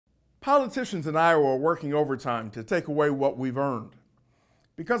Politicians in Iowa are working overtime to take away what we've earned.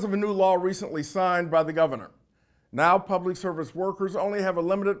 Because of a new law recently signed by the governor, now public service workers only have a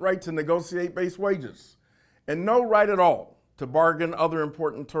limited right to negotiate base wages and no right at all to bargain other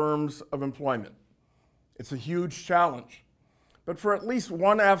important terms of employment. It's a huge challenge, but for at least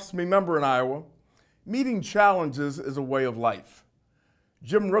one AFSCME member in Iowa, meeting challenges is a way of life.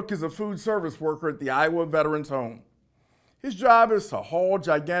 Jimmie Rook is a food service worker at the Iowa Veterans Home. His job is to haul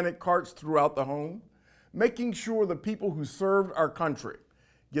gigantic carts throughout the home, making sure the people who served our country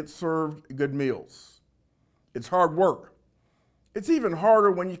get served good meals. It's hard work. It's even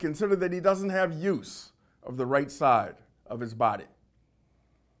harder when you consider that he doesn't have use of the right side of his body.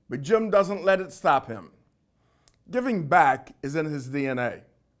 But Jim doesn't let it stop him. Giving back is in his DNA.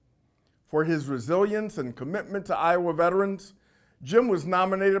 For his resilience and commitment to Iowa veterans, Jim was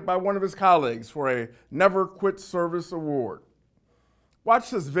nominated by one of his colleagues for a Never Quit Service Award. Watch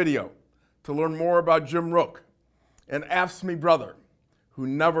this video to learn more about Jimmie Rook, an AFSCME brother who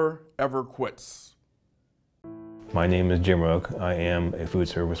never ever quits. My name is Jimmie Rook. I am a food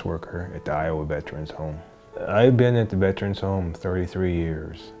service worker at the Iowa Veterans Home. I've been at the Veterans Home 33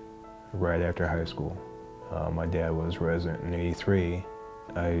 years, right after high school. My dad was resident in '83.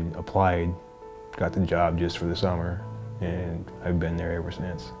 I applied, got the job just for the summer, and I've been there ever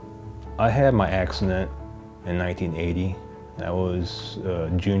since. I had my accident in 1980. I was a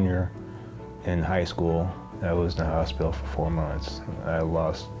junior in high school. I was in the hospital for 4 months. I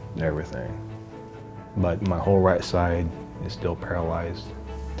lost everything. But my whole right side is still paralyzed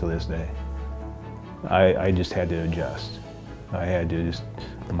to this day. I just had to adjust. I had to just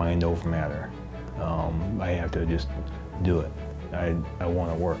mind over matter. I have to just do it. I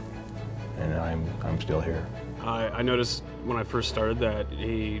want to work, and I'm still here. I noticed when I first started that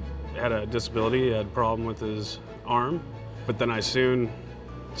he had a disability, he had a problem with his arm, but then I soon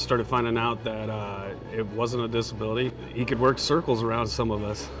started finding out that it wasn't a disability. He could work circles around some of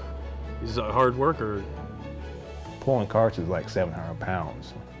us. He's a hard worker. Pulling carts is like 700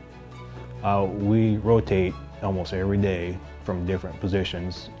 pounds. We rotate almost every day from different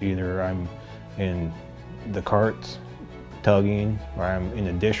positions. Either I'm in the carts, tugging, or I'm in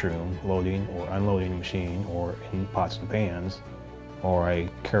the dish room loading or unloading the machine, or in pots and pans, or I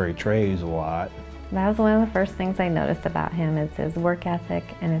carry trays a lot. That was one of the first things I noticed about him, is his work ethic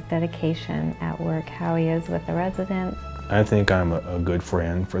and his dedication at work, how he is with the residents. I think I'm a good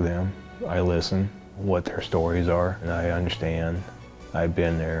friend for them. I listen what their stories are, and I understand. I've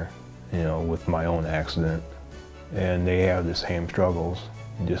been there, you know, with my own accident, and they have the same struggles,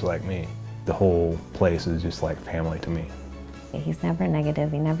 just like me. The whole place is just like family to me. He's never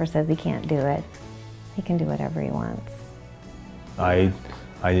negative. He never says he can't do it. He can do whatever he wants. I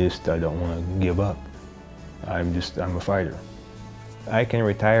don't want to give up. I'm a fighter. I can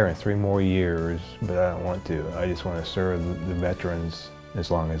retire in 3 more years, but I don't want to. I just want to serve the veterans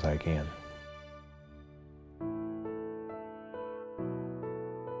as long as I can.